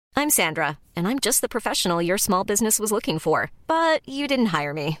I'm Sandra, and I'm just the professional your small business was looking for. But you didn't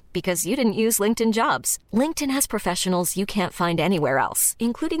hire me because you didn't use LinkedIn Jobs. LinkedIn has professionals you can't find anywhere else,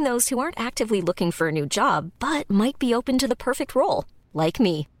 including those who aren't actively looking for a new job, but might be open to the perfect role, like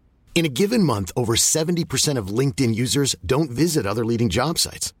me. In a given month, over 70% of LinkedIn users don't visit other leading job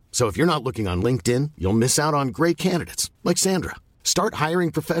sites. So if you're not looking on LinkedIn, you'll miss out on great candidates like Sandra. Start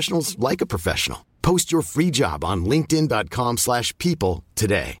hiring professionals like a professional. Post your free job on linkedin.com/people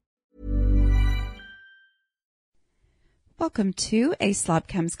today. Welcome to A Slob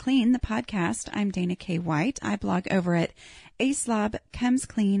Comes Clean, the podcast. I'm Dana K. White. I blog over at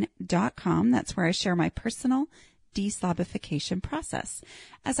aslobcomesclean.com. That's where I share my personal deslobification process.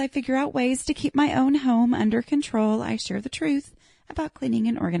 As I figure out ways to keep my own home under control, I share the truth about cleaning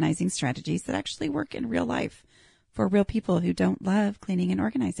and organizing strategies that actually work in real life for real people who don't love cleaning and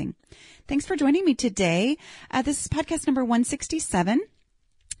organizing. Thanks for joining me today. This is podcast number 167.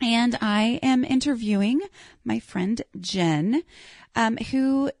 And I am interviewing my friend Jen,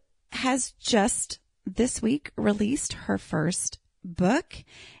 who has just this week released her first book.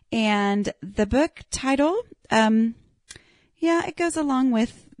 And the book title, it goes along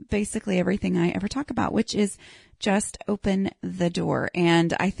with basically everything I ever talk about, which is Just Open the Door.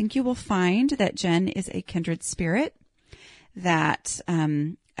 And I think you will find that Jen is a kindred spirit that,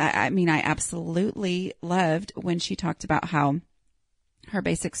 I absolutely loved when she talked about how her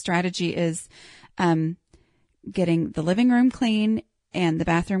basic strategy is getting the living room clean and the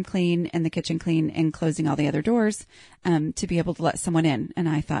bathroom clean and the kitchen clean and closing all the other doors to be able to let someone in. And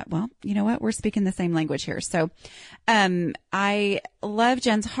I thought, well, you know what? We're speaking the same language here. So I love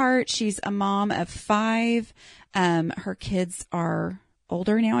Jen's heart. She's a mom of 5. Her kids are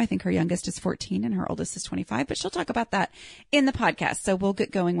older now. I think her youngest is 14 and her oldest is 25, but she'll talk about that in the podcast. So we'll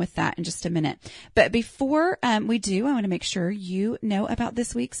get going with that in just a minute. But before we do, I want to make sure you know about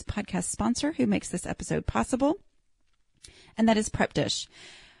this week's podcast sponsor who makes this episode possible. And that is Prep Dish.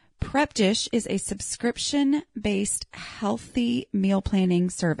 Prep Dish is a subscription-based healthy meal planning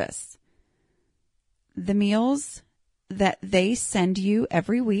service. The meals that they send you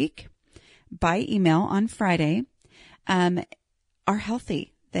every week by email on Friday are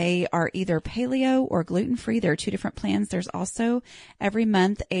healthy. They are either paleo or gluten-free. There are 2 different plans. There's also every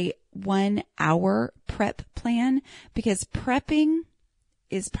month a 1-hour prep plan because prepping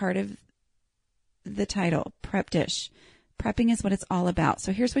is part of the title, Prep Dish. Prepping is what it's all about.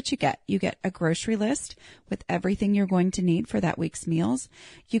 So here's what you get. You get a grocery list with everything you're going to need for that week's meals.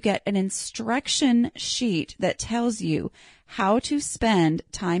 You get an instruction sheet that tells you how to spend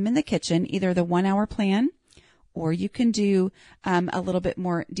time in the kitchen, either the 1-hour plan, or you can do a little bit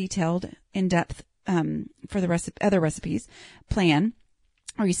more detailed, in-depth for the other recipes plan.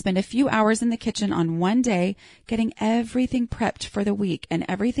 Or you spend a few hours in the kitchen on one day getting everything prepped for the week, and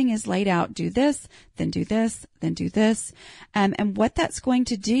everything is laid out. Do this, then do this, then do this. And what that's going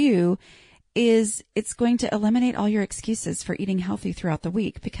to do is it's going to eliminate all your excuses for eating healthy throughout the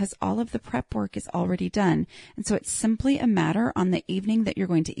week because all of the prep work is already done. And so it's simply a matter on the evening that you're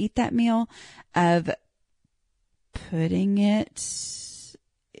going to eat that meal of putting it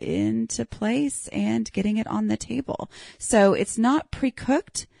into place and getting it on the table. So it's not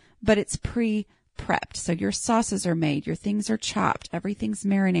pre-cooked, but it's pre-prepped. So your sauces are made, your things are chopped, everything's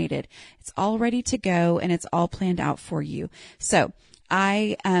marinated. It's all ready to go and it's all planned out for you. So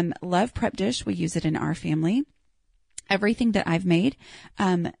I love Prep Dish. We use it in our family. Everything that I've made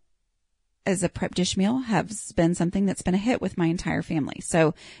as a Prep Dish meal has been something that's been a hit with my entire family.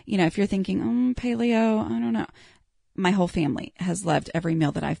 So, if you're thinking, paleo, I don't know. My whole family has loved every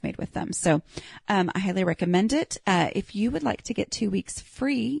meal that I've made with them. So I highly recommend it. If you would like to get 2 weeks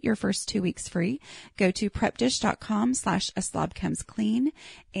free, your first 2 weeks free, go to prepdish.com/aslobcomesclean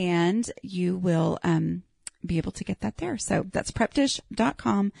and you will be able to get that there. So that's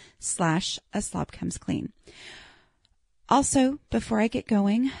prepdish.com/aslobcomesclean. Also, before I get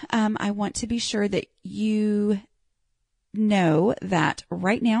going, I want to be sure that you know that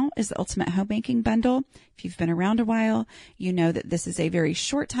right now is the Ultimate Homemaking Bundle. If you've been around a while, you know that this is a very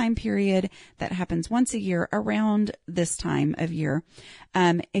short time period that happens once a year around this time of year.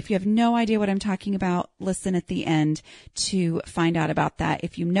 If you have no idea what I'm talking about, listen at the end to find out about that.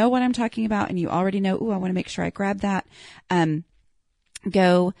 If you know what I'm talking about and you already know, I want to make sure I grab that,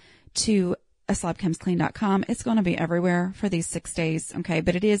 go to aslobcomesclean.com. It's going to be everywhere for these 6 days. Okay.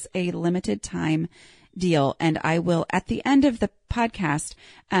 But it is a limited time deal. And I will, at the end of the podcast,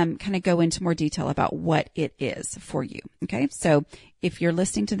 kind of go into more detail about what it is for you. Okay. So if you're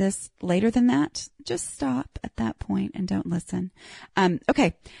listening to this later than that, just stop at that point and don't listen.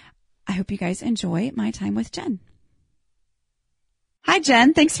 Okay. I hope you guys enjoy my time with Jen. Hi,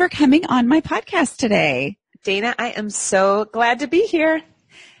 Jen. Thanks for coming on my podcast today. Dana, I am so glad to be here.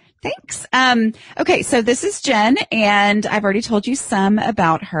 Thanks. Okay, so this is Jen, and I've already told you some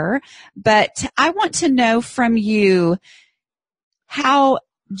about her, but I want to know from you how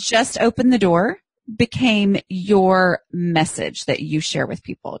Just Open the Door became your message that you share with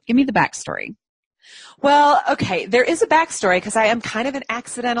people. Give me the backstory. Well, okay, there is a backstory because I am kind of an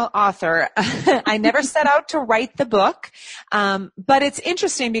accidental author. I never set out to write the book, but it's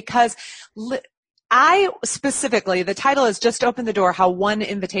interesting because I specifically, the title is Just Open the Door, How One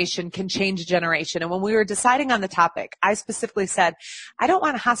Invitation Can Change a Generation. And when we were deciding on the topic, I specifically said, I don't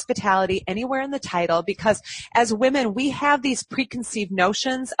want hospitality anywhere in the title because as women, we have these preconceived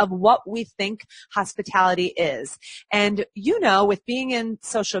notions of what we think hospitality is. And you know, with being in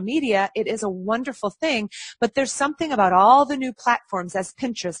social media, it is a wonderful thing, but there's something about all the new platforms as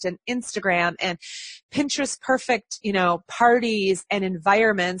Pinterest and Instagram and Pinterest perfect, parties and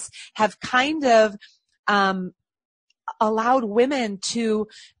environments have kind of allowed women to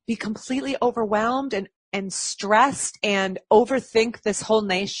be completely overwhelmed and stressed and overthink this whole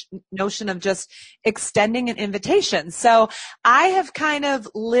notion of just extending an invitation. So I have kind of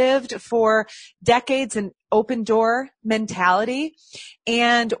lived for decades an open door mentality.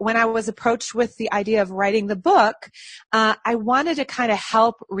 And when I was approached with the idea of writing the book, I wanted to kind of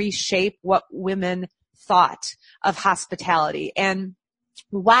help reshape what women thought of hospitality. And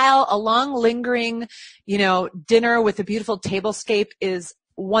while a long lingering, dinner with a beautiful tablescape is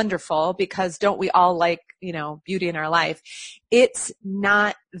wonderful because don't we all like, beauty in our life, it's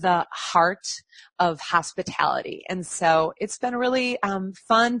not the heart of hospitality. And so it's been really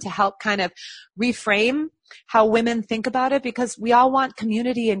fun to help kind of reframe how women think about it because we all want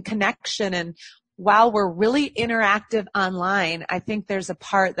community and connection. And while we're really interactive online, I think there's a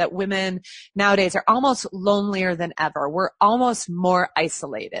part that women nowadays are almost lonelier than ever. We're almost more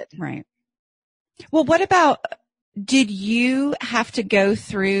isolated. Right. Well, what about, did you have to go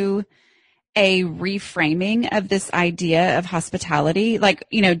through a reframing of this idea of hospitality? Like,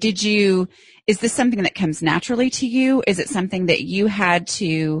 is this something that comes naturally to you? Is it something that you had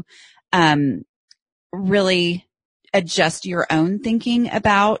to really adjust your own thinking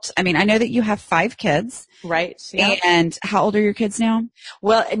about? I mean, I know that you have 5 kids. Right. Yeah. And how old are your kids now?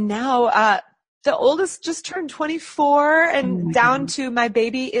 Well, and now, the oldest just turned 24 and down to my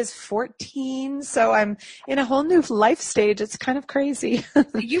baby is 14. So I'm in a whole new life stage. It's kind of crazy.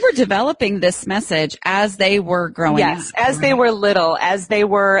 You were developing this message as they were growing up. Yes, as they were little, as they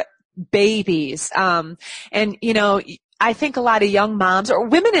were babies. I think a lot of young moms, or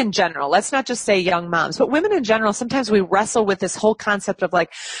women in general, let's not just say young moms, but women in general, sometimes we wrestle with this whole concept of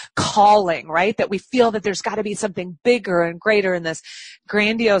like calling, right? That we feel that there's got to be something bigger and greater in this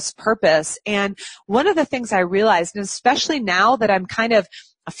grandiose purpose. And one of the things I realized, and especially now that I'm kind of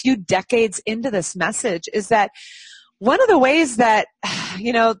a few decades into this message, is that one of the ways that,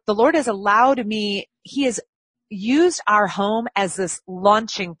 the Lord has allowed me, He has used our home as this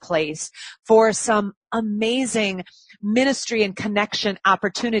launching place for some amazing ministry and connection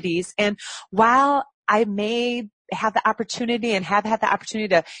opportunities. And while I may have the opportunity and have had the opportunity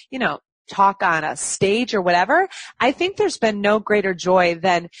to, talk on a stage or whatever, I think there's been no greater joy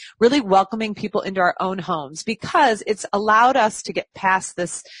than really welcoming people into our own homes because it's allowed us to get past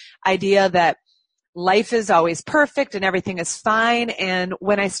this idea that life is always perfect and everything is fine. And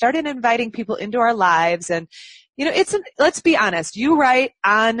when I started inviting people into our lives and, let's be honest, you write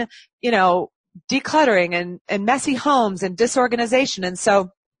on, decluttering and messy homes and disorganization. And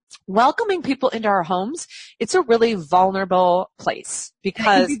so welcoming people into our homes, it's a really vulnerable place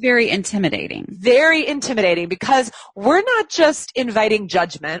because it can be very intimidating. Very intimidating because we're not just inviting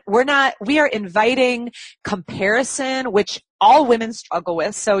judgment. We are inviting comparison, which all women struggle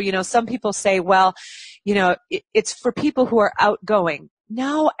with. So, some people say, well, it's for people who are outgoing.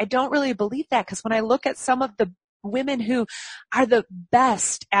 No, I don't really believe that because when I look at some of the women who are the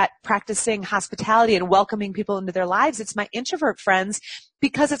best at practicing hospitality and welcoming people into their lives, it's my introvert friends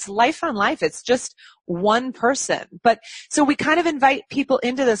because it's life on life. It's just one person. But so we kind of invite people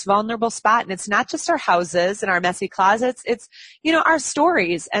into this vulnerable spot, and it's not just our houses and our messy closets. It's, our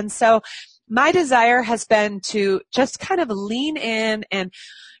stories. And so my desire has been to just kind of lean in and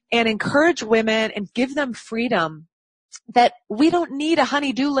encourage women and give them freedom that we don't need a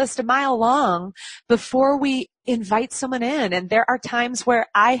honey-do list a mile long before we invite someone in. And there are times where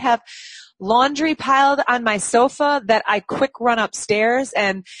I have laundry piled on my sofa that I quick run upstairs.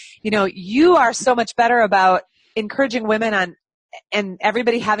 And, you are so much better about encouraging women on and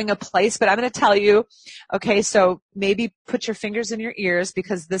everybody having a place, but I'm going to tell you, okay, so maybe put your fingers in your ears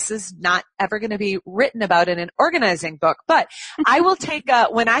because this is not ever going to be written about in an organizing book. But I will take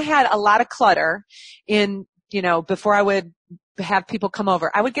when I had a lot of clutter in, before I would have people come over,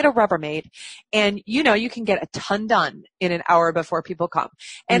 I would get a Rubbermaid, and you can get a ton done in an hour before people come.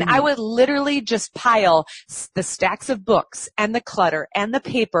 And I would literally just pile the stacks of books and the clutter and the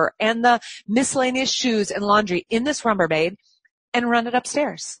paper and the miscellaneous shoes and laundry in this Rubbermaid and run it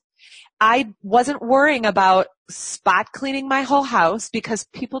upstairs. I wasn't worrying about spot cleaning my whole house because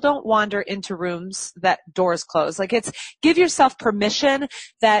people don't wander into rooms that doors close. Like, it's give yourself permission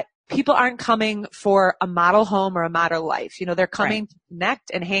that people aren't coming for a model home or a model life. They're coming to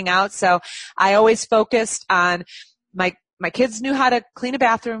connect and hang out. So I always focused on my kids knew how to clean a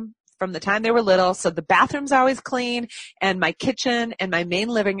bathroom from the time they were little. So the bathroom's always clean, and my kitchen and my main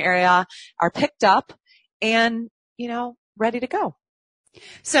living area are picked up and, ready to go.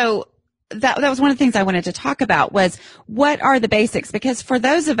 So that was one of the things I wanted to talk about was what are the basics? Because for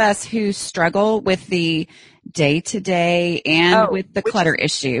those of us who struggle with the day-to-day and with the clutter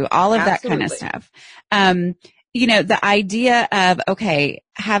issue, all of that kind of stuff, the idea of, okay,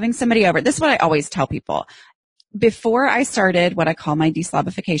 having somebody over, this is what I always tell people. Before I started what I call my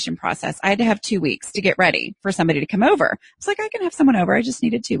deslobification process, I had to have 2 weeks to get ready for somebody to come over. It's like, I can have someone over. I just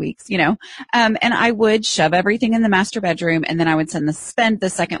needed 2 weeks, and I would shove everything in the master bedroom, and then I would spend the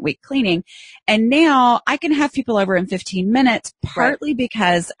second week cleaning. And now I can have people over in 15 minutes, partly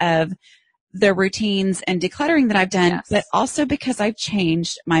because of the routines and decluttering that I've done, but also because I've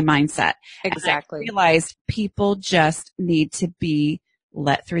changed my mindset. Exactly. And I realized people just need to be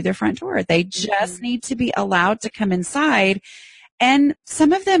let through their front door. They just need to be allowed to come inside. And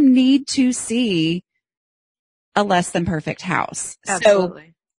some of them need to see a less than perfect house.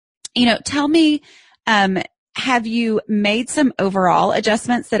 Absolutely. So, tell me, have you made some overall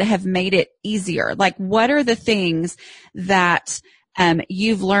adjustments that have made it easier? Like, what are the things that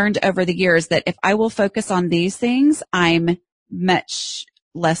you've learned over the years that if I will focus on these things, I'm much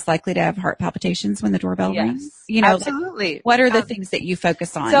less likely to have heart palpitations when the doorbell rings? Absolutely. What are the things that you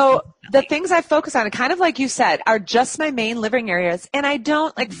focus on? So the things I focus on, kind of like you said, are just my main living areas. And I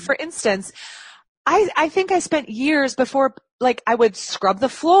don't, for instance, I think I spent years before, I would scrub the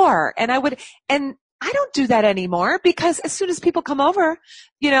floor and I don't do that anymore because as soon as people come over,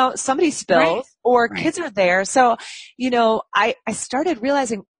 somebody spills or kids are there. So, I started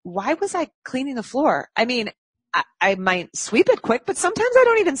realizing, why was I cleaning the floor? I mean, I might sweep it quick, but sometimes I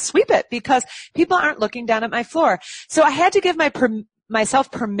don't even sweep it because people aren't looking down at my floor. So I had to give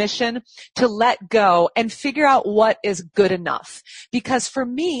myself permission to let go and figure out what is good enough. Because for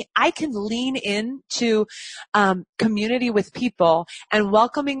me, I can lean into community with people and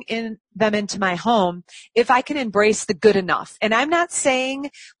welcoming them into my home if I can embrace the good enough. And I'm not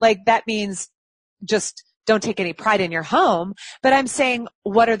saying that means just don't take any pride in your home, but I'm saying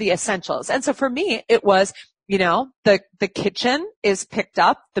what are the essentials? And so for me, it was, the kitchen is picked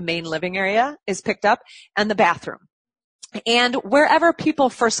up, the main living area is picked up, and the bathroom. And wherever people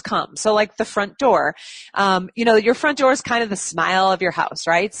first come, so the front door, your front door is kind of the smile of your house,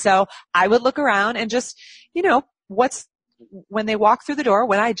 right? So I would look around and just, when they walk through the door,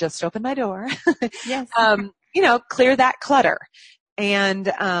 when I just opened my door, yes. Clear that clutter.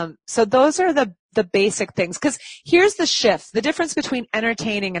 And so those are the basic things. Because here's the shift, the difference between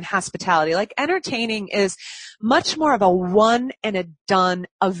entertaining and hospitality. Entertaining is much more of a one and a done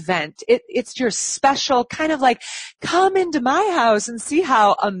event. It's your special kind of come into my house and see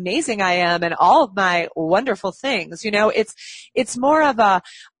how amazing I am and all of my wonderful things. It's more of a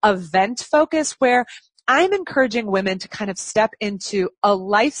event focus where I'm encouraging women to kind of step into a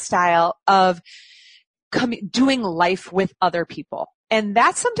lifestyle of doing life with other people. And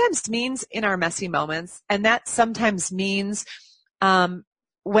that sometimes means in our messy moments. And that sometimes means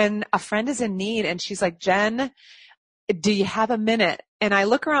when a friend is in need and she's like, Jen, do you have a minute? And I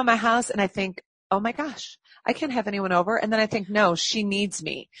look around my house and I think, oh my gosh, I can't have anyone over. And then I think, no, she needs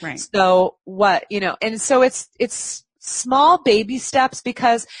me. Right. So what, and so it's small baby steps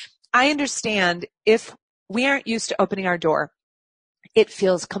because I understand if we aren't used to opening our door, it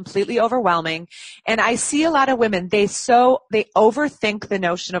feels completely overwhelming. And I see a lot of women, they overthink the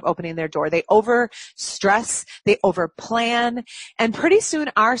notion of opening their door. They overstress, they overplan, and pretty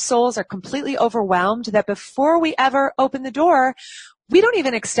soon our souls are completely overwhelmed that before we ever open the door, we don't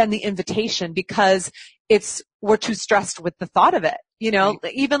even extend the invitation because we're too stressed with the thought of it. Right.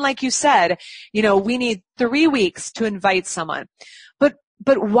 Even like you said, we need 3 weeks to invite someone. But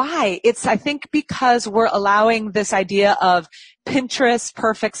but why? It's, I think, because we're allowing this idea of Pinterest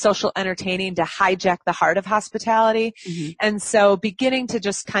perfect social entertaining to hijack the heart of hospitality. Mm-hmm. And so beginning to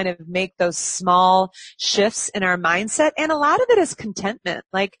just kind of make those small shifts in our mindset. And a lot of it is contentment.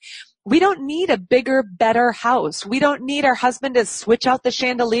 Like, we don't need a bigger, better house. We don't need our husband to switch out the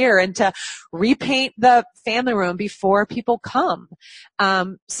chandelier and to repaint the family room before people come.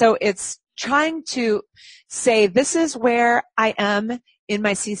 So it's trying to say, this is where I am in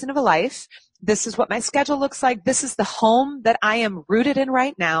my season of a life. This is what my schedule looks like. This is the home that I am rooted in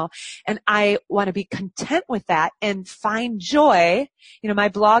right now. And I want to be content with that and find joy. You know, my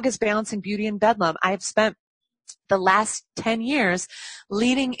blog is Balancing Beauty in Bedlam. I've spent the last 10 years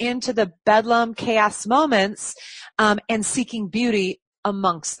leading into the bedlam chaos moments, and seeking beauty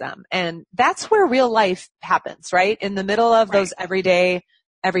amongst them. And that's where real life happens, right? In the middle of those everyday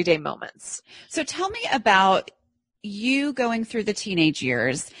moments. So tell me about you going through the teenage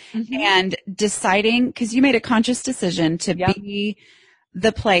years and deciding, because you made a conscious decision to be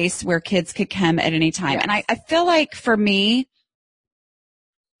the place where kids could come at any time. Yes. And I feel like for me,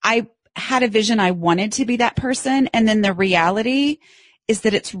 I had a vision. I wanted to be that person. And then the reality is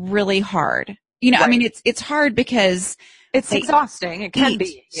that it's really hard. You know, I mean, it's hard because it's exhausting. It can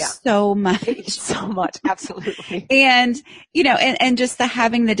be. Yeah. So much. So much. Absolutely. And, you know, and just the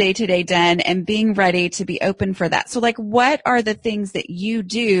having the day to day done and being ready to be open for that. So like, what are the things that you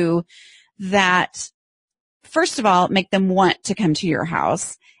do that, first of all, make them want to come to your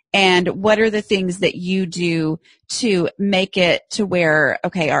house? And what are the things that you do to make it to where,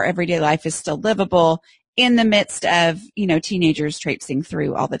 okay, our everyday life is still livable in the midst of, you know, teenagers traipsing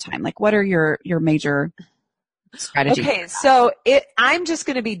through all the time? Like, what are your major strategies? Okay, so I'm just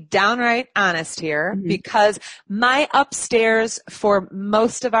going to be downright honest here, because my upstairs for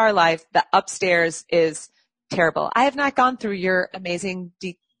most of our life, the upstairs is terrible. I have not gone through your amazing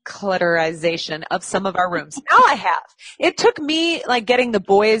declutterization of some of our rooms. Now I have. It took me like getting the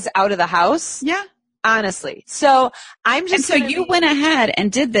boys out of the house. Yeah. Honestly. So I'm just. And so you went ahead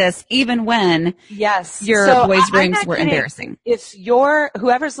and did this even when your boys' rooms were embarrassing. If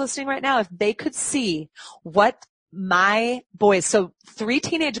whoever's listening right now, if they could see what my boys, so 3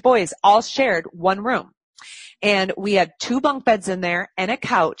 teenage boys all shared one room. And we had 2 bunk beds in there and a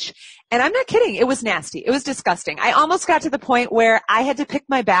couch. And I'm not kidding. It was nasty. It was disgusting. I almost got to the point where I had to pick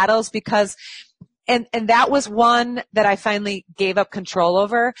my battles because, and that was one that I finally gave up control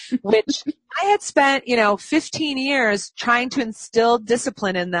over, which I had spent, 15 years trying to instill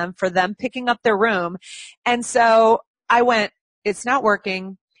discipline in them for them picking up their room. And so I went, it's not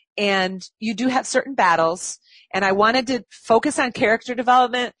working. And you do have certain battles. And I wanted to focus on character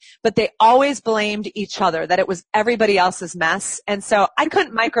development, but they always blamed each other, that it was everybody else's mess. And so I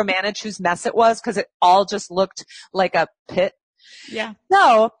couldn't micromanage whose mess it was because it all just looked like a pit. Yeah.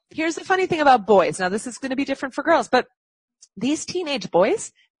 So here's the funny thing about boys. Now this is going to be different for girls, but these teenage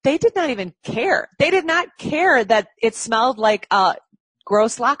boys, they did not even care. They did not care that it smelled like a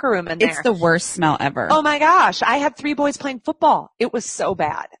gross locker room in there. It's the worst smell ever. Oh my gosh. I had 3 boys playing football. It was so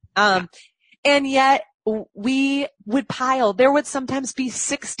bad. And yet we would pile. There would sometimes be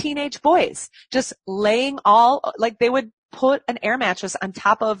 6 teenage boys just laying like they would put an air mattress on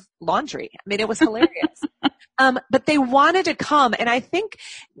top of laundry. I mean, it was hilarious. But they wanted to come. And I think,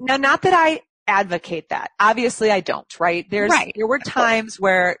 now, not that I advocate that. Obviously I don't, right? There were times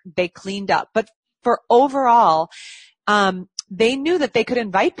where they cleaned up, but for overall, they knew that they could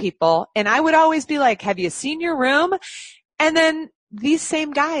invite people. And I would always be like, have you seen your room? And then these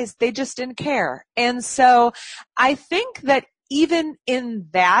same guys, they just didn't care. And so I think that even in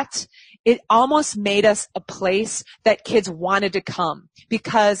that, it almost made us a place that kids wanted to come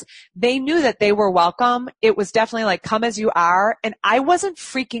because they knew that they were welcome. It was definitely like, come as you are. And I wasn't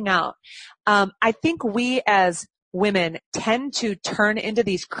freaking out. I think we as women tend to turn into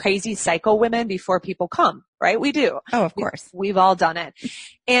these crazy psycho women before people come, right? We do. Oh, of course. We've all done it.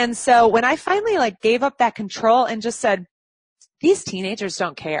 And so when I finally gave up that control and just said, these teenagers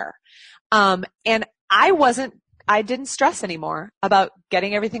don't care. And I didn't stress anymore about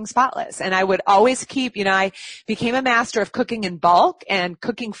getting everything spotless. And I would always keep, I became a master of cooking in bulk and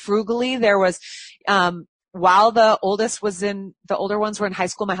cooking frugally. There was, while the older ones were in high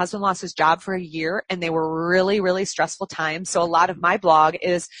school, my husband lost his job for a year and they were really, really stressful times. So a lot of my blog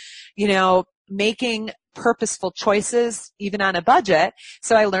is, making purposeful choices even on a budget.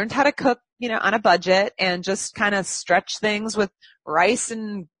 So I learned how to cook, on a budget and just kind of stretch things with rice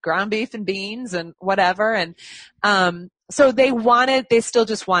and ground beef and beans and whatever. And, so they still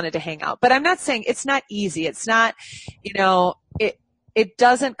just wanted to hang out, but I'm not saying it's not easy. It's not, it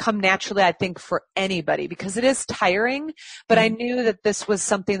doesn't come naturally, I think, for anybody because it is tiring, but I knew that this was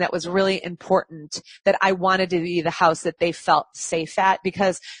something that was really important, that I wanted to be the house that they felt safe at,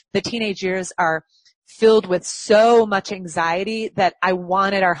 because the teenage years are filled with so much anxiety that I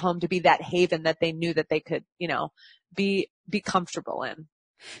wanted our home to be that haven that they knew that they could, be comfortable in.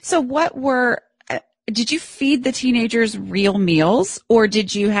 So did you feed the teenagers real meals, or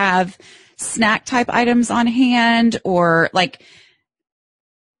did you have snack type items on hand, or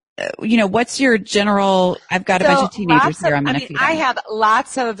what's your general, I've got a bunch of teenagers here, I'm going to feed them. I have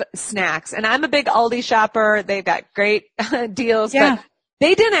lots of snacks, and I'm a big Aldi shopper. They've got great deals, yeah. But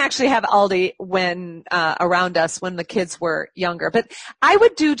they didn't actually have Aldi when around us when the kids were younger. But I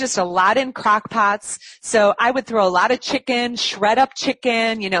would do just a lot in crock pots. So I would throw a lot of chicken, shred up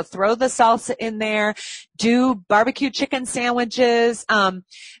chicken, throw the salsa in there, do barbecue chicken sandwiches.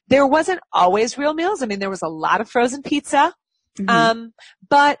 There wasn't always real meals. I mean, there was a lot of frozen pizza. Mm-hmm.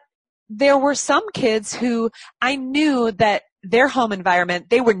 But there were some kids who I knew that their home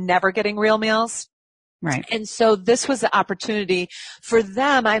environment, they were never getting real meals. Right. And so this was the opportunity for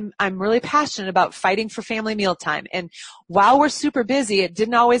them. I'm really passionate about fighting for family mealtime. And while we're super busy, it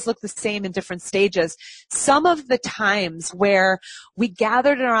didn't always look the same in different stages. Some of the times where we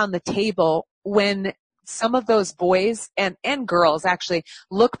gathered around the table, when some of those boys and girls actually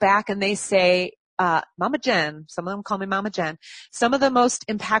look back and they say, Mama Jen, some of them call me Mama Jen. Some of the most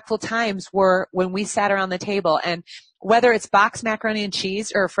impactful times were when we sat around the table, and whether it's boxed macaroni and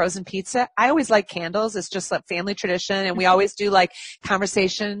cheese or a frozen pizza, I always like candles. It's just a family tradition, and we always do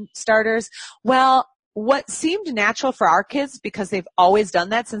conversation starters. Well, what seemed natural for our kids, because they've always done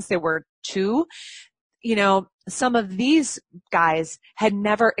that since they were 2, some of these guys had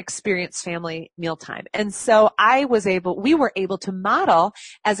never experienced family mealtime. And so we were able to model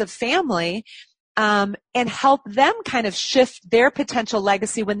as a family and help them kind of shift their potential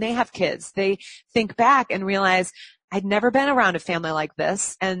legacy when they have kids. They think back and realize, I'd never been around a family like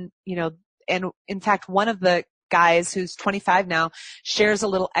this. And, and in fact, one of the guys who's 25 now shares a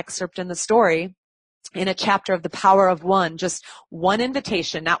little excerpt in the story in a chapter of The Power of One, just one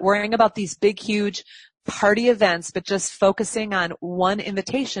invitation, not worrying about these big, huge party events, but just focusing on one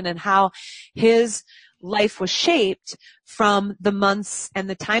invitation, and how his life was shaped from the months and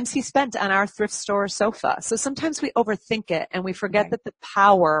the times he spent on our thrift store sofa. So sometimes we overthink it and we forget that the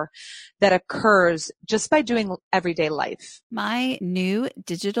power that occurs just by doing everyday life. My new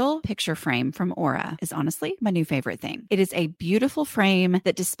digital picture frame from Aura is honestly my new favorite thing. It is a beautiful frame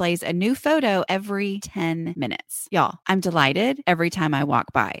that displays a new photo every 10 minutes. Y'all, I'm delighted every time I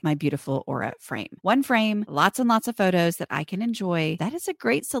walk by my beautiful Aura frame. One frame, lots and lots of photos that I can enjoy. That is a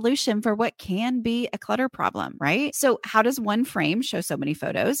great solution for what can be a clutter problem, right? So how does one frame show so many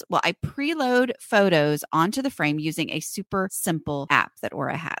photos? Well, I preload photos onto the frame using a super simple app that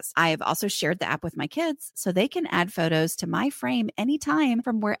Aura has. I have also shared the app with my kids so they can add photos to my frame anytime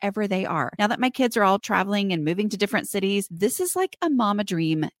from wherever they are. Now that my kids are all traveling and moving to different cities, this is like a mama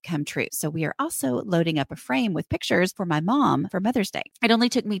dream come true. So we are also loading up a frame with pictures for my mom for Mother's Day. It only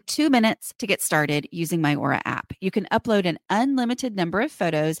took me 2 minutes to get started using my Aura app. You can upload an unlimited number of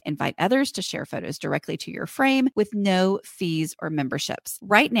photos, invite others to share photos directly to your frame with no fees or memberships.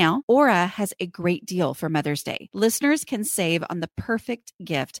 Right now, Aura has a great deal for Mother's Day. Listeners can save on the perfect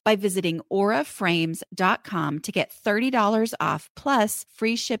gift by visiting auraframes.com to get $30 off plus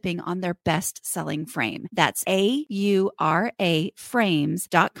free shipping on their best-selling frame. That's AURA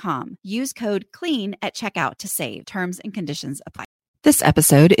frames.com. Use code CLEAN at checkout to save. Terms and conditions apply. This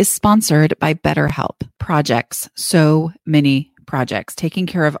episode is sponsored by BetterHelp. Projects. So many projects. Taking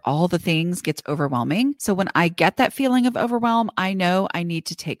care of all the things gets overwhelming. So when I get that feeling of overwhelm, I know I need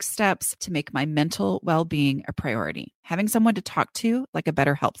to take steps to make my mental well-being a priority. Having someone to talk to, like a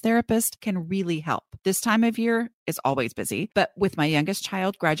BetterHelp therapist, can really help. This time of year is always busy, but with my youngest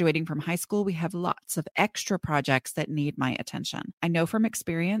child graduating from high school, we have lots of extra projects that need my attention. I know from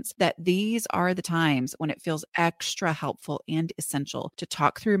experience that these are the times when it feels extra helpful and essential to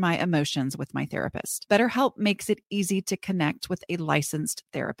talk through my emotions with my therapist. BetterHelp makes it easy to connect with a licensed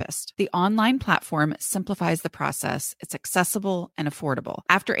therapist. The online platform simplifies the process. It's accessible and affordable.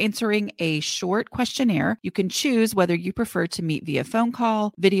 After answering a short questionnaire, you can choose whether you prefer to meet via phone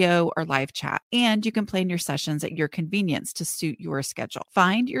call, video, or live chat. And you can plan your sessions at your convenience to suit your schedule.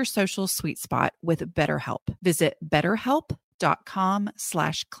 Find your social sweet spot with BetterHelp. Visit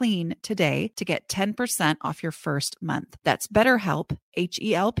BetterHelp.com/clean today to get 10% off your first month. That's BetterHelp,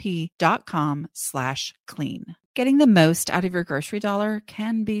 HELP.com/clean. Getting the most out of your grocery dollar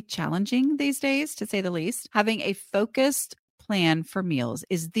can be challenging these days, to say the least. Having a focused plan for meals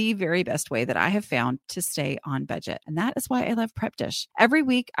is the very best way that I have found to stay on budget. And that is why I love Prep Dish. Every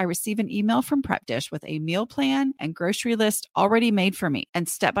week, I receive an email from Prep Dish with a meal plan and grocery list already made for me and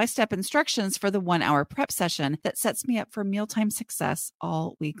step-by-step instructions for the 1-hour prep session that sets me up for mealtime success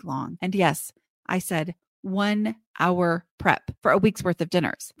all week long. And yes, I said 1-hour prep for a week's worth of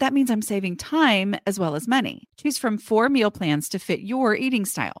dinners. That means I'm saving time as well as money. Choose from 4 meal plans to fit your eating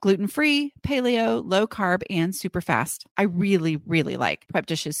style: gluten-free, paleo, low carb, and super fast. I really, really like Prep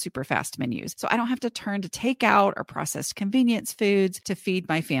Dish's super fast menus, so I don't have to turn to takeout or processed convenience foods to feed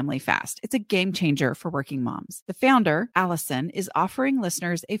my family fast. It's a game changer for working moms. The founder, Allison, is offering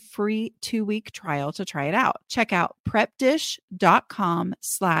listeners a free 2-week trial to try it out. Check out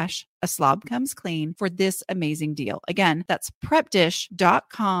prepdish.com/aslobcomesclean for this amazing deal. Again, that's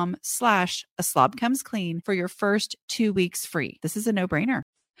prepdish.com/aslobcomesclean for your first 2 weeks free. This is a no-brainer.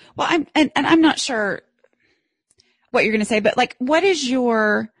 Well, I'm not sure what you're going to say, but like, how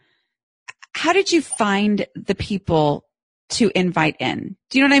did you find the people to invite in?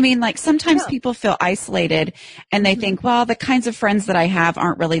 Do you know what I mean? Like sometimes people feel isolated and they think, well, the kinds of friends that I have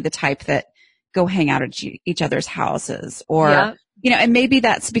aren't really the type that go hang out at each other's houses, or, and maybe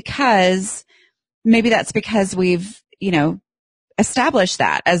that's because we've, established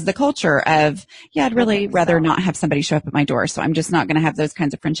that as the culture of, I'd really rather not have somebody show up at my door. So I'm just not going to have those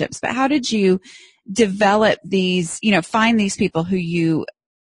kinds of friendships. But how did you develop these, find these people who you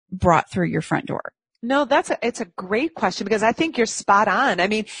brought through your front door? No, it's a great question, because I think you're spot on. I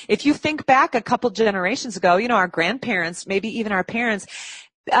mean, if you think back a couple generations ago, our grandparents, maybe even our parents,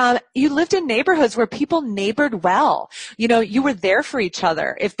 you lived in neighborhoods where people neighbored well. You were there for each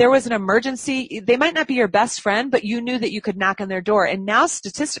other. If there was an emergency, they might not be your best friend, but you knew that you could knock on their door. And now,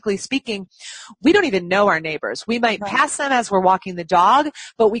 statistically speaking, we don't even know our neighbors. We might pass them as we're walking the dog,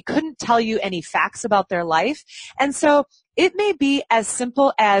 but we couldn't tell you any facts about their life. And so it may be as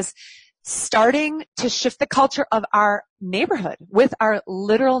simple as starting to shift the culture of our neighborhood with our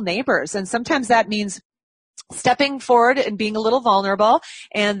literal neighbors. And sometimes that means stepping forward and being a little vulnerable.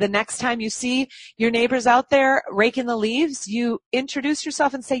 And the next time you see your neighbors out there raking the leaves, you introduce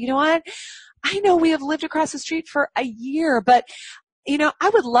yourself and say, you know what? I know we have lived across the street for a year, but I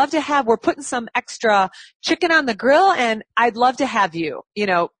would love to we're putting some extra chicken on the grill, and I'd love to have you,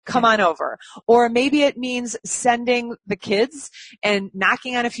 come on over. Or maybe it means sending the kids and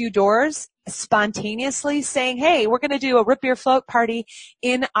knocking on a few doors spontaneously, saying, hey, we're going to do a root beer float party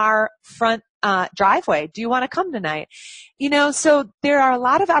in our front driveway. Do you want to come tonight? So there are a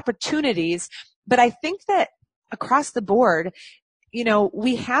lot of opportunities, but I think that across the board,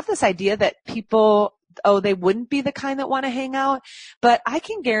 we have this idea that people, they wouldn't be the kind that want to hang out, but I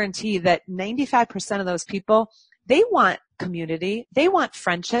can guarantee that 95% of those people, they want community. They want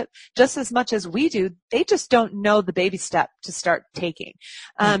friendship just as much as we do. They just don't know the baby step to start taking.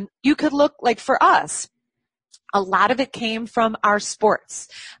 You could look like, for us, a lot of it came from our sports.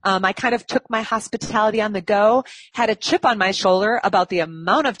 I kind of took my hospitality on the go, had a chip on my shoulder about the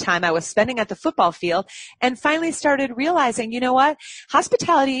amount of time I was spending at the football field, and finally started realizing, you know what?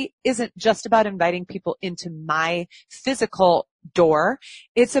 Hospitality isn't just about inviting people into my physical door.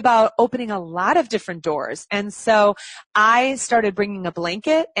 It's about opening a lot of different doors. And so I started bringing a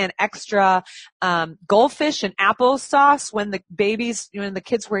blanket and extra goldfish and applesauce when the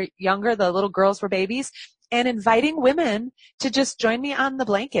kids were younger, the little girls were babies, and inviting women to just join me on the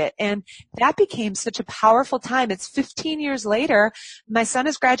blanket. And that became such a powerful time. It's 15 years later. My son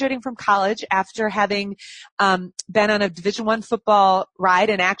is graduating from college after having been on a Division I football ride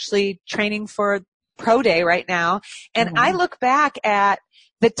and actually training for pro day right now. And I look back at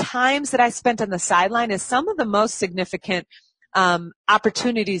the times that I spent on the sideline as some of the most significant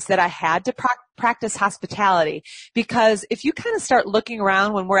opportunities that I had to practice hospitality. Because if you kind of start looking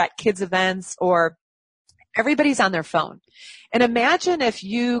around when we're at kids events, or everybody's on their phone. And imagine if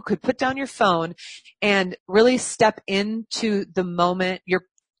you could put down your phone and really step into the moment,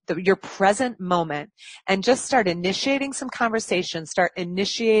 your present moment, and just start initiating some conversation,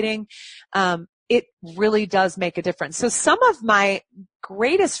 it really does make a difference. So some of my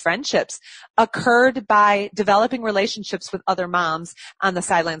greatest friendships occurred by developing relationships with other moms on the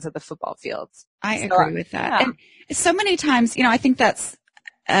sidelines of the football fields. I agree with that. Yeah. And so many times, I think that's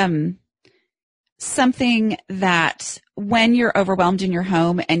something that when you're overwhelmed in your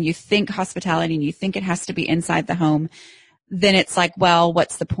home and you think hospitality and you think it has to be inside the home, then it's like, well,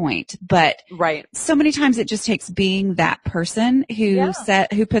 what's the point? But so many times it just takes being that person who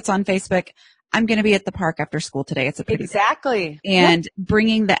puts on Facebook, I'm going to be at the park after school today. It's a pretty Exactly. day. And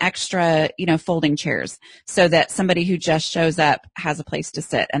bringing the extra, folding chairs so that somebody who just shows up has a place to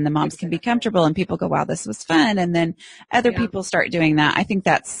sit and the moms can be comfortable and people go, wow, this was fun. And then other people start doing that. I think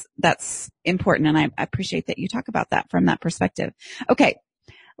that's important. And I appreciate that you talk about that from that perspective. Okay.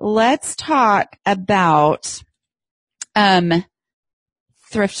 Let's talk about,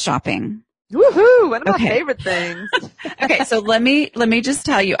 thrift shopping. Woohoo! One of my favorite things. Okay, so let me just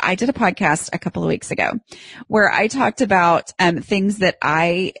tell you, I did a podcast a couple of weeks ago where I talked about things that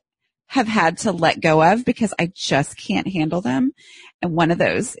I have had to let go of because I just can't handle them. And one of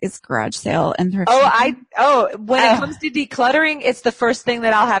those is garage sale and thrift shopping. When it comes to decluttering, it's the first thing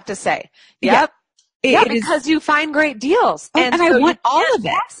that I'll have to say. Yep. Yeah. Because you find great deals. And so I want all of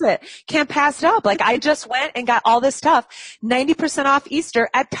it. Can't pass it up. Like I just went and got all this stuff, 90% off Easter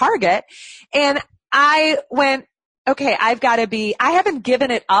at Target. And I went, okay, I haven't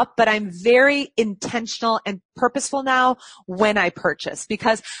given it up, but I'm very intentional and purposeful now when I purchase,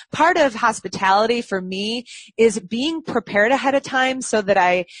 because part of hospitality for me is being prepared ahead of time so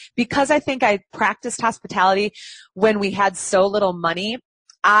that because I think I practiced hospitality when we had so little money,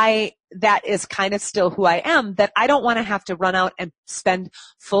 that is kind of still who I am, that I don't want to have to run out and spend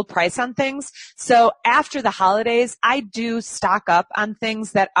full price on things. So after the holidays, I do stock up on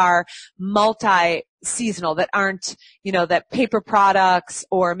things that are multi-seasonal, that aren't, that paper products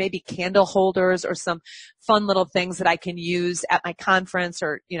or maybe candle holders or some fun little things that I can use at my conference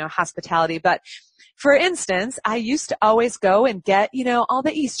or, hospitality. But for instance, I used to always go and get, all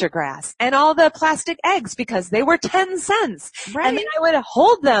the Easter grass and all the plastic eggs because they were 10 cents. Right. And then I would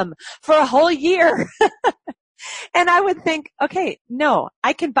hold them for a whole year. And I would think, okay, no,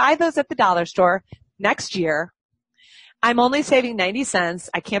 I can buy those at the dollar store next year. I'm only saving 90 cents.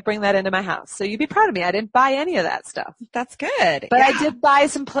 I can't bring that into my house. So you'd be proud of me. I didn't buy any of that stuff. That's good. But I did buy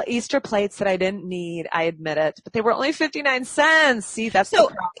some Easter plates that I didn't need. I admit it. But they were only 59 cents. See, that's the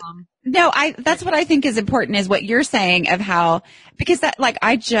problem. No, that's what I think is important is what you're saying of how, because that, like,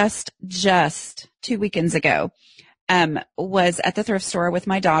 I just 2 weekends ago, was at the thrift store with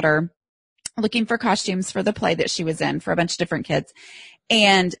my daughter looking for costumes for the play that she was in for a bunch of different kids.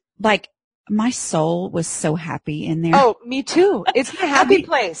 And like, my soul was so happy in there. Oh, me too. It's a happy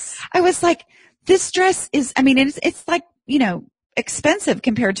place. I was like, this dress is, it's like, expensive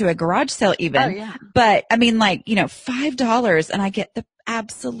compared to a garage sale even. Oh, yeah. But $5 and I get the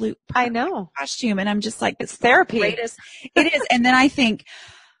absolute costume. And I'm just like, it's therapy. Greatest. It is. And then I think,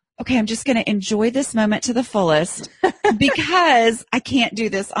 okay, I'm just going to enjoy this moment to the fullest because I can't do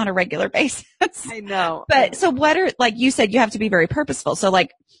this on a regular basis. I know. But so what are, like you said, you have to be very purposeful. So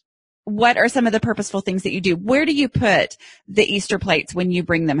like, what are some of the purposeful things that you do? Where do you put the Easter plates when you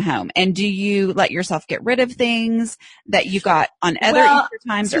bring them home? And do you let yourself get rid of things that you got on other Easter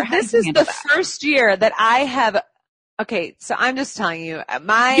times? Or how this is the first year that I have. Okay, so I'm just telling you,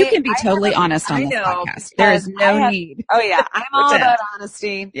 you can be totally honest on this podcast. There is no need. Oh yeah, I'm all about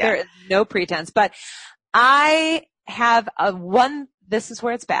honesty. Yeah. There is no pretense. But I have this is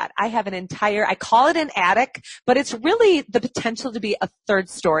where it's bad. I have I call it an attic, but it's really the potential to be a third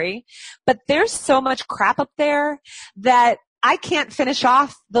story. But there's so much crap up there that I can't finish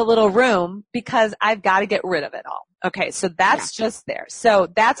off the little room because I've got to get rid of it all. Okay, so that's just there. So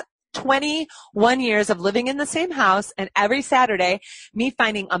that's 21 years of living in the same house, and every Saturday, me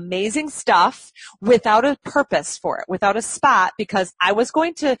finding amazing stuff without a purpose for it, without a spot, because I was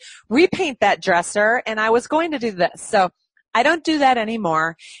going to repaint that dresser and I was going to do this. So I don't do that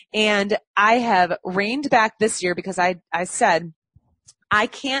anymore. And I have reined back this year because I said, I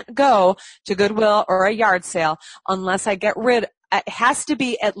can't go to Goodwill or a yard sale unless I get rid. It has to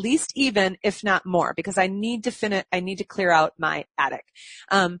be at least even, if not more, because I need to clear out my attic.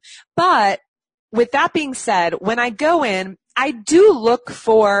 But with that being said, when I go in, I do look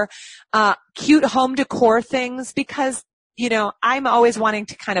for, cute home decor things because I'm always wanting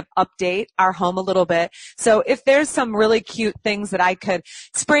to kind of update our home a little bit. So if there's some really cute things that I could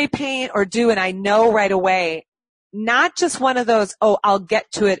spray paint or do, and I know right away, not just one of those, I'll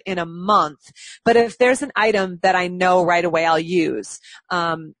get to it in a month, but if there's an item that I know right away I'll use,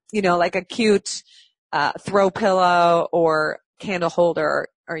 like a cute throw pillow or candle holder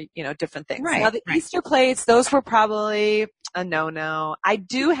or different things. Right, now the Easter plates, those were probably a no-no. I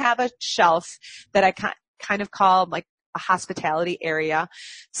do have a shelf that I kind of call like a hospitality area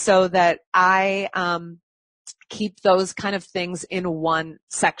so that I keep those kind of things in one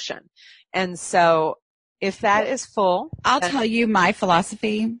section. And so if that is full, I'll tell you my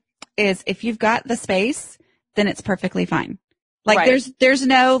philosophy is if you've got the space, then it's perfectly fine. Like there's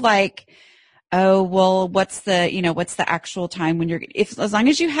no like, oh, well, what's the actual time when as long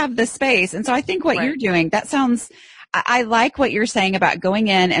as you have the space. And so I think what Right. you're doing, that sounds, I like what you're saying about going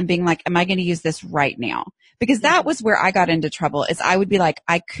in and being like, am I going to use this right now? Because that was where I got into trouble, is I would be like,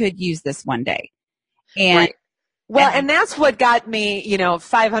 I could use this one day. And Right. Well, and that's what got me,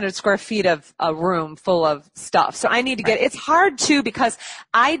 500 square feet of a room full of stuff. So I need to it's hard too, because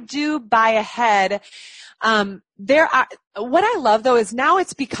I do buy ahead. What I love though is now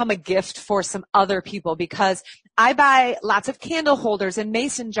it's become a gift for some other people, because I buy lots of candle holders and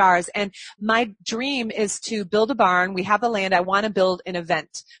mason jars, and my dream is to build a barn. We have the land. I want to build an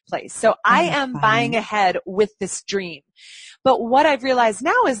event place. So I am buying ahead with this dream. But what I've realized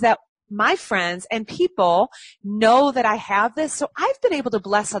now is that my friends and people know that I have this. So I've been able to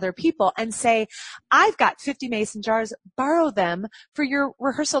bless other people and say, I've got 50 mason jars, borrow them for your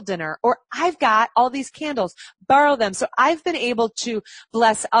rehearsal dinner. Or I've got all these candles, borrow them. So I've been able to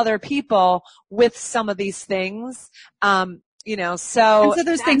bless other people with some of these things. So. And so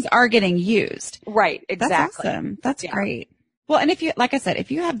those things are getting used. Right. Exactly. That's awesome. That's great. Well, and like I said, if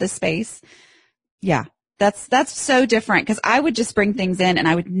you have the space, yeah. That's so different, because I would just bring things in and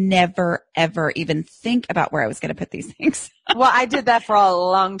I would never, ever even think about where I was going to put these things. Well, I did that for a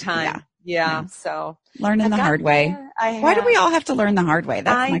long time. Yeah. So learning the hard way. Why do we all have to learn the hard way?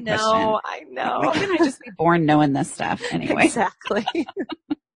 That's my question. I know. Why can't I just be born knowing this stuff anyway? Exactly.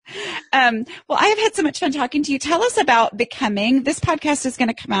 Well, I have had so much fun talking to you. Tell us about Becoming. This podcast is going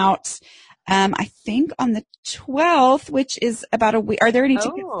to come out, I think on the 12th, which is about a week. Are there any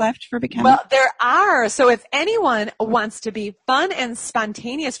tickets left for Becoming? Well, there are. So if anyone wants to be fun and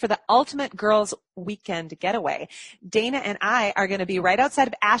spontaneous for the ultimate girls weekend getaway, Dana and I are going to be right outside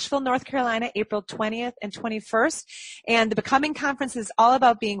of Asheville, North Carolina, April 20th and 21st. And the Becoming Conference is all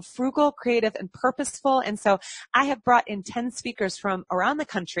about being frugal, creative, and purposeful. And so I have brought in 10 speakers from around the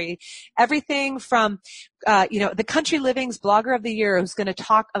country, everything from the Country Living's Blogger of the Year, who's going to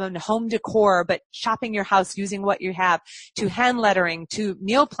talk on home decor, but shopping your house using what you have, to hand lettering, to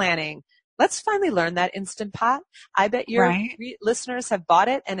meal planning. Let's finally learn that Instant Pot. I bet your listeners have bought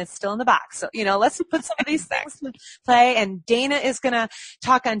it and it's still in the box. So, let's put some of these things to play. And Dana is going to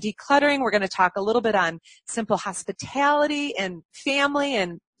talk on decluttering. We're going to talk a little bit on simple hospitality and family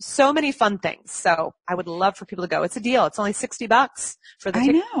and so many fun things. So I would love for people to go. It's a deal. It's only $60 for the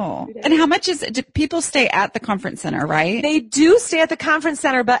ticket. I know. And how much do people stay at the conference center, right? They do stay at the conference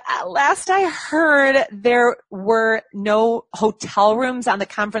center, but last I heard there were no hotel rooms on the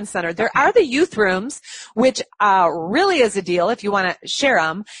conference center. There are the youth rooms, which really is a deal if you want to share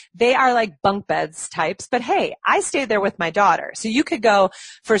them. They are like bunk beds types, but hey, I stayed there with my daughter. So you could go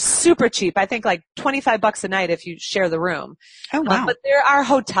for super cheap. I think like $25 a night if you share the room. Oh, wow. But there are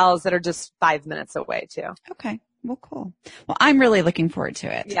hotels that are just 5 minutes away too. Okay. Well, cool. Well, I'm really looking forward to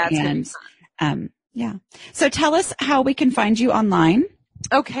it. Yeah, it's gonna be fun. Yeah. So tell us how we can find you online.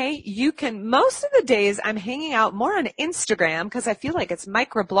 Okay. You can, most of the days I'm hanging out more on Instagram because I feel like it's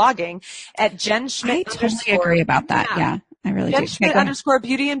microblogging at Jen Schmidt. I totally agree about that. Yeah. I really Jen do. Schmidt _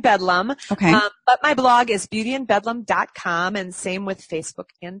 Beauty in Bedlam. Okay. But my blog is beautyinbedlam.com, and same with Facebook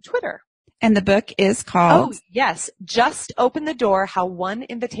and Twitter. And the book is called? Oh, yes. Just Open the Door, How One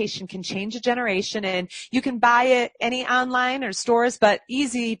Invitation Can Change a Generation. And you can buy it any online or stores, but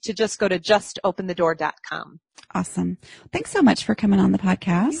easy to just go to justopenthedoor.com. Awesome. Thanks so much for coming on the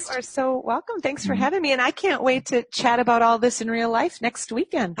podcast. You are so welcome. Thanks for having me. And I can't wait to chat about all this in real life next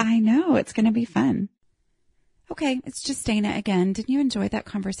weekend. I know. It's going to be fun. Okay. It's just Dana again. Didn't you enjoy that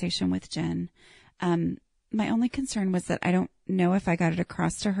conversation with Jen? My only concern was that I don't know if I got it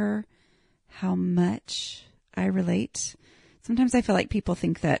across to her how much I relate. Sometimes I feel like people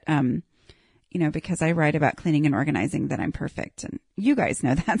think that, because I write about cleaning and organizing that I'm perfect. And you guys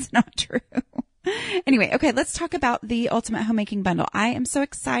know that's not true. Anyway, okay, let's talk about the Ultimate Homemaking Bundle. I am so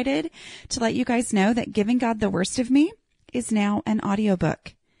excited to let you guys know that Giving God the Worst of Me is now an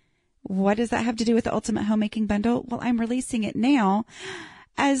audiobook. What does that have to do with the Ultimate Homemaking Bundle? Well, I'm releasing it now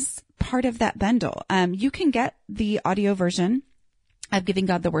as part of that bundle. You can get the audio version of Giving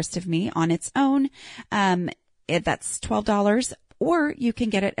God the Worst of Me on its own. That's $12, or you can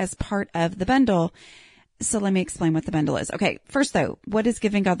get it as part of the bundle. So let me explain what the bundle is. Okay. First though, what is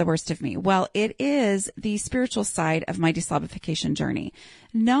Giving God the Worst of Me? Well, it is the spiritual side of my deslavification journey.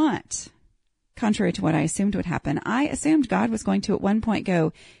 Not contrary to what I assumed would happen. I assumed God was going to at one point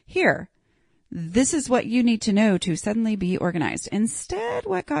go, here, this is what you need to know to suddenly be organized. Instead,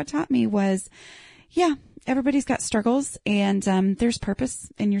 what God taught me was, everybody's got struggles, and there's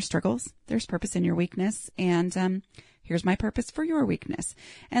purpose in your struggles. There's purpose in your weakness, and here's my purpose for your weakness.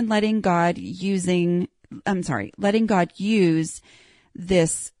 And letting God use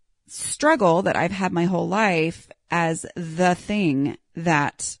this struggle that I've had my whole life as the thing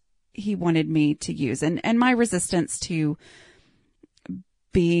that he wanted me to use, and my resistance to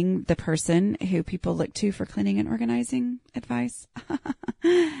being the person who people look to for cleaning and organizing advice.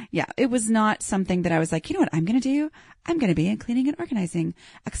 Yeah, it was not something that I was like, you know what I'm going to do? I'm going to be a cleaning and organizing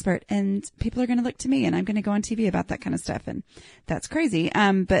expert, and people are going to look to me, and I'm going to go on TV about that kind of stuff. And that's crazy.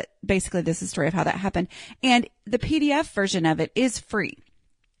 But basically this is a story of how that happened. And the PDF version of it is free.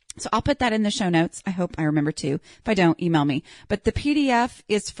 So I'll put that in the show notes. I hope I remember to. If I don't, email me. But the PDF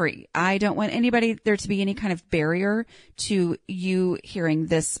is free. I don't want there to be any kind of barrier to you hearing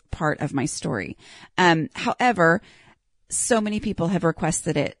this part of my story. However, so many people have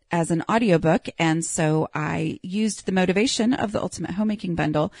requested it as an audiobook. And so I used the motivation of the Ultimate Homemaking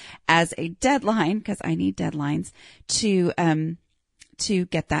Bundle as a deadline, because I need deadlines, to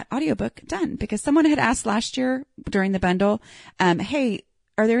get that audiobook done. Because someone had asked last year during the bundle, hey,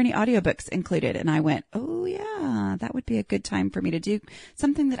 are there any audiobooks included? And I went, oh yeah, that would be a good time for me to do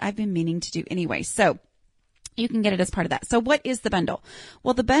something that I've been meaning to do anyway. So you can get it as part of that. So what is the bundle?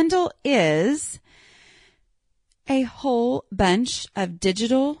 Well, the bundle is a whole bunch of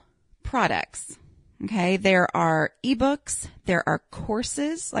digital products. Okay. There are ebooks. There are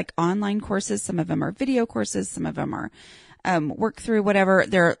courses, like online courses. Some of them are video courses. Some of them are, work through whatever.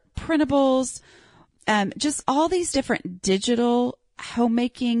 There are printables, just all these different digital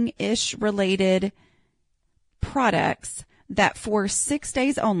homemaking-ish related products that for 6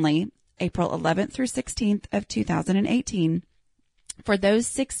 days only, April 11th through 16th of 2018, for those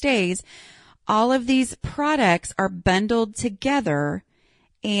 6 days, all of these products are bundled together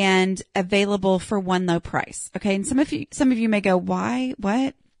and available for one low price. Okay. And some of you may go, why?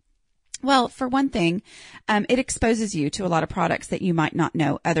 What? Well, for one thing, it exposes you to a lot of products that you might not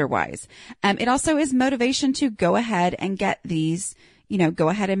know otherwise. It also is motivation to go ahead and get these, go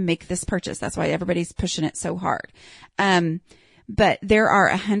ahead and make this purchase. That's why everybody's pushing it so hard. But there are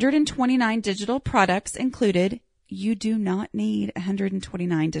 129 digital products included. You do not need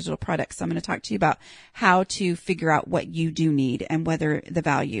 129 digital products. So I'm going to talk to you about how to figure out what you do need and whether the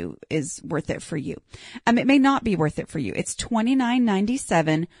value is worth it for you. It may not be worth it for you. It's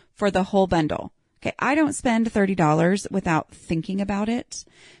 $29.97 for the whole bundle. Okay. I don't spend $30 without thinking about it.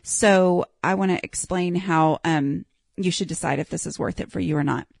 So I want to explain how, you should decide if this is worth it for you or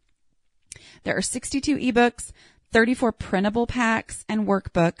not. There are 62 ebooks, 34 printable packs and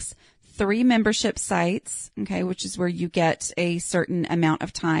workbooks, 3 membership sites, okay, which is where you get a certain amount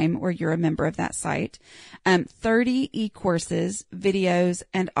of time where you're a member of that site. 30 e-courses, videos,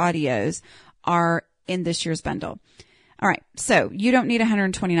 and audios are in this year's bundle. All right. So you don't need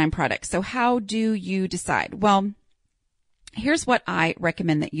 129 products. So how do you decide? Well, here's what I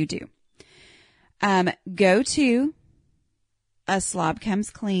recommend that you do. Go to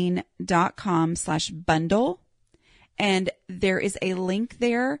aslobcomesclean.com/bundle. And there is a link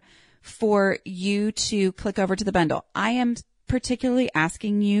there for you to click over to the bundle. I am particularly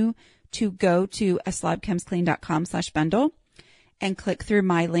asking you to go to aslobcomesclean.com/bundle and click through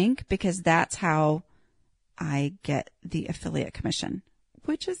my link, because that's how I get the affiliate commission,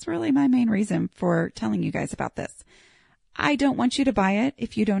 which is really my main reason for telling you guys about this. I don't want you to buy it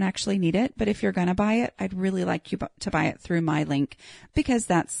if you don't actually need it, but if you're going to buy it, I'd really like you to buy it through my link, because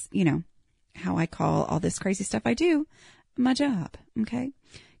that's, how I call all this crazy stuff I do my job. Okay.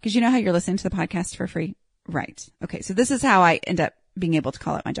 Because you know how you're listening to the podcast for free, right? Okay. So this is how I end up being able to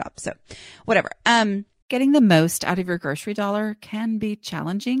call it my job. So whatever. Getting the most out of your grocery dollar can be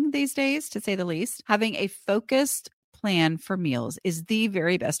challenging these days, to say the least. Having a focused plan for meals is the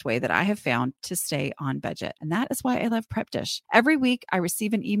very best way that I have found to stay on budget. And that is why I love Prep Dish. Every week I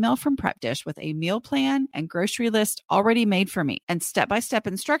receive an email from Prep Dish with a meal plan and grocery list already made for me, and step-by-step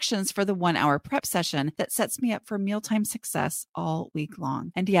instructions for the 1-hour prep session that sets me up for mealtime success all week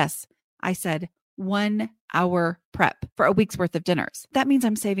long. And yes, I said 1-hour prep for a week's worth of dinners. That means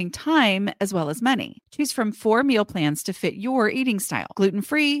I'm saving time as well as money. Choose from 4 meal plans to fit your eating style: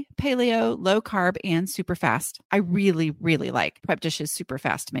 gluten-free, paleo, low carb, and super fast. I really, really like Prep Dish's super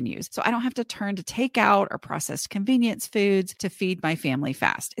fast menus, so I don't have to turn to takeout or processed convenience foods to feed my family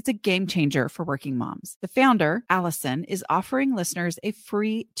fast. It's a game changer for working moms. The founder, Allison, is offering listeners a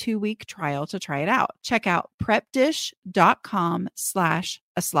free 2-week trial to try it out. Check out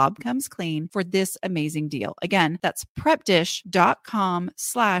prepdish.com/aslobcomesclean for this amazing deal. Again, that's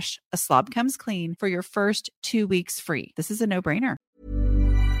prepdish.com/aslobcomesclean for your first 2 weeks free. This is a no-brainer.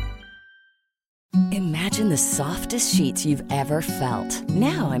 Imagine the softest sheets you've ever felt.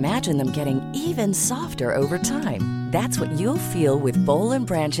 Now imagine them getting even softer over time. That's what you'll feel with Boll &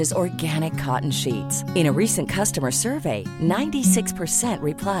 Branch's organic cotton sheets. In a recent customer survey, 96%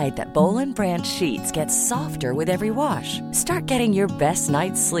 replied that Boll & Branch sheets get softer with every wash. Start getting your best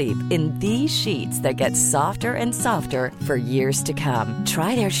night's sleep in these sheets that get softer and softer for years to come.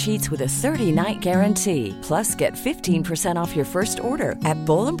 Try their sheets with a 30-night guarantee. Plus, get 15% off your first order at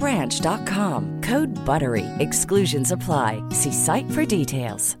bollandbranch.com. Code BUTTERY. Exclusions apply. See site for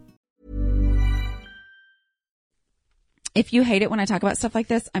details. If you hate it when I talk about stuff like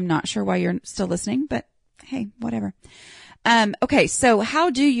this, I'm not sure why you're still listening, but hey, whatever. Okay, so how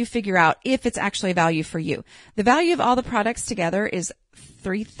do you figure out if it's actually a value for you? The value of all the products together is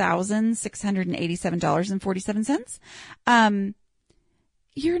 $3,687.47.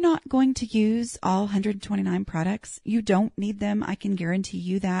 You're not going to use all 129 products. You don't need them. I can guarantee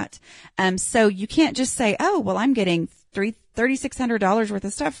you that. So you can't just say, oh, well, I'm getting $3,600 worth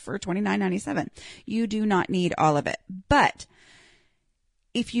of stuff for $29.97. You do not need all of it. But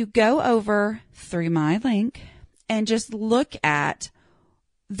if you go over through my link and just look at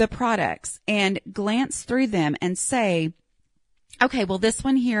the products and glance through them and say, okay, well, this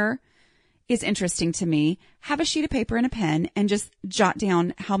one here is interesting to me. Have a sheet of paper and a pen and just jot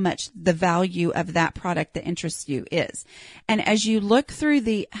down how much the value of that product that interests you is. And as you look through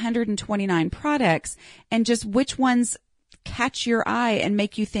the 129 products and just which ones catch your eye and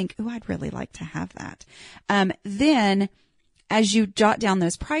make you think, oh, I'd really like to have that. Then as you jot down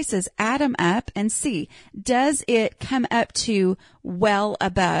those prices, add them up and see, does it come up to well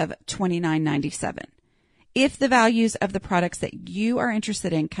above $29.97? If the values of the products that you are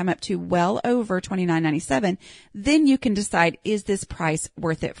interested in come up to well over $29.97, then you can decide, is this price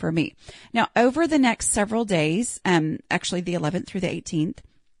worth it for me? Now, over the next several days, actually the 11th through the 18th,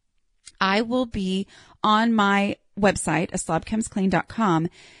 I will be on my website, aslobcomesclean.com,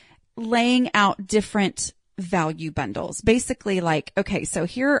 laying out different value bundles. Basically like, okay, so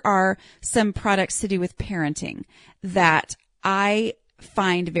here are some products to do with parenting that I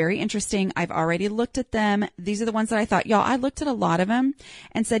find very interesting. I've already looked at them. These are the ones that I thought, y'all, I looked at a lot of them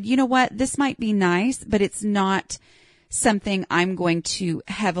and said, you know what? This might be nice, but it's not something I'm going to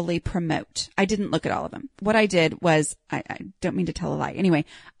heavily promote. I didn't look at all of them. What I did was, I don't mean to tell a lie. Anyway,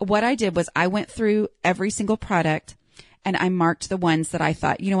 what I did was I went through every single product and I marked the ones that I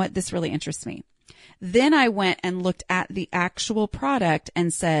thought, you know what? This really interests me. Then I went and looked at the actual product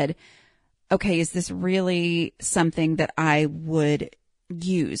and said, okay, is this really something that I would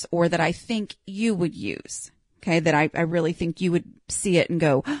use or that I think you would use? Okay. That I really think you would see it and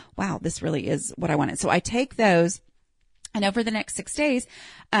go, wow, this really is what I wanted. So I take those and over the next 6 days,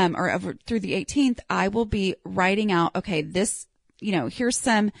 or over through the 18th, I will be writing out, okay, this, you know, here's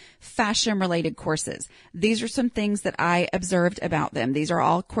some fashion related courses. These are some things that I observed about them. These are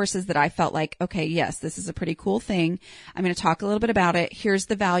all courses that I felt like, okay, yes, this is a pretty cool thing. I'm going to talk a little bit about it. Here's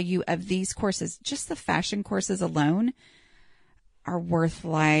the value of these courses. Just the fashion courses alone are worth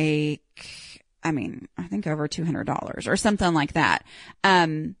like, I think over $200 or something like that.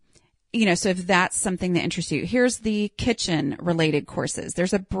 You know, so if that's something that interests you, here's the kitchen related courses.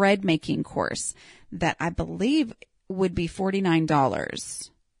 There's a bread making course that I believe would be $49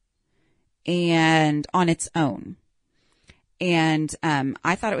 and on its own. And,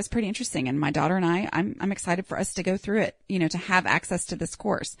 I thought it was pretty interesting. And my daughter and I'm excited for us to go through it, you know, to have access to this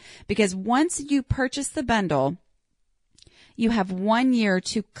course, because once you purchase the bundle, you have 1 year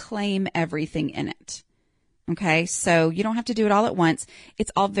to claim everything in it. Okay. So you don't have to do it all at once.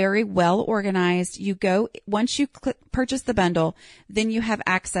 It's all very well organized. You go, once you purchase the bundle, then you have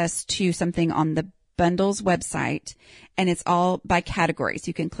access to something on the bundle's website, and it's all by categories.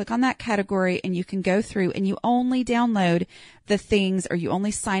 You can click on that category and you can go through and you only download the things, or you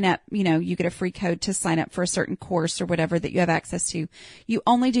only sign up, you know, you get a free code to sign up for a certain course or whatever that you have access to. You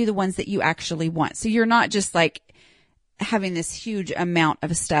only do the ones that you actually want. So you're not just like having this huge amount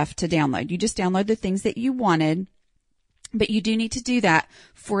of stuff to download. You just download the things that you wanted, but you do need to do that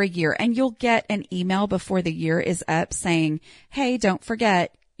for a year, and you'll get an email before the year is up saying, hey, don't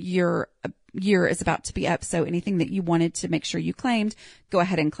forget your year is about to be up. So anything that you wanted to make sure you claimed, go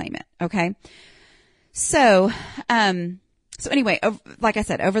ahead and claim it. Okay. So anyway, like I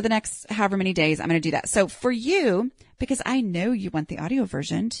said, over the next however many days, I'm going to do that. So for you, because I know you want the audio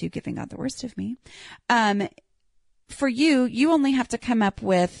version to Giving God the Worst of Me, for you, you only have to come up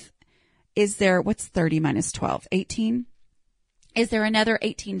with, what's 30 minus 12? 18? Is there another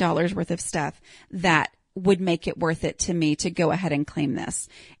 $18 worth of stuff that would make it worth it to me to go ahead and claim this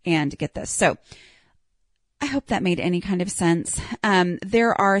and get this? So I hope that made any kind of sense.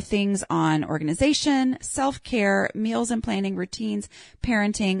 There are things on organization, self-care, meals and planning, routines,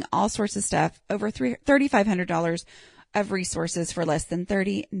 parenting, all sorts of stuff. Over $3,500 of resources for less than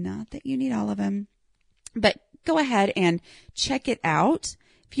 $30. Not that you need all of them, but go ahead and check it out.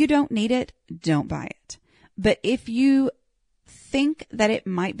 If you don't need it, don't buy it. But if you think that it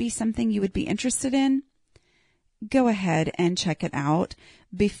might be something you would be interested in, go ahead and check it out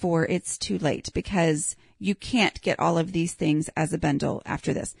before it's too late, because you can't get all of these things as a bundle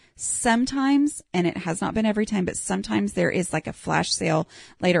after this. Sometimes, and it has not been every time, but sometimes there is like a flash sale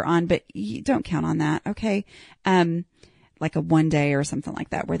later on, but you don't count on that. Okay. Like a one day or something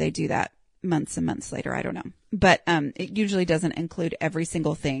like that where they do that months and months later. I don't know, but, it usually doesn't include every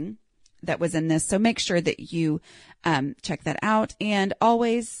single thing that was in this. So make sure that you, check that out, and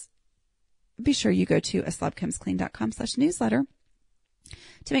always be sure you go to aslobcomesclean.com/newsletter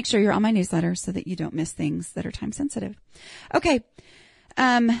to make sure you're on my newsletter so that you don't miss things that are time sensitive. Okay.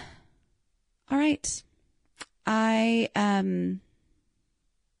 All right. Or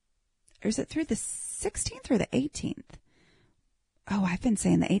is it through the 16th or the 18th? Oh, I've been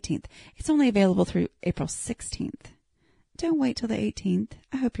saying the 18th. It's only available through April 16th. Don't wait till the 18th.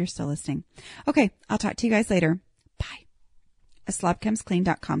 I hope you're still listening. Okay. I'll talk to you guys later. Bye.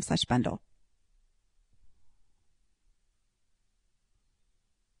 aslobcomesclean.com/bundle.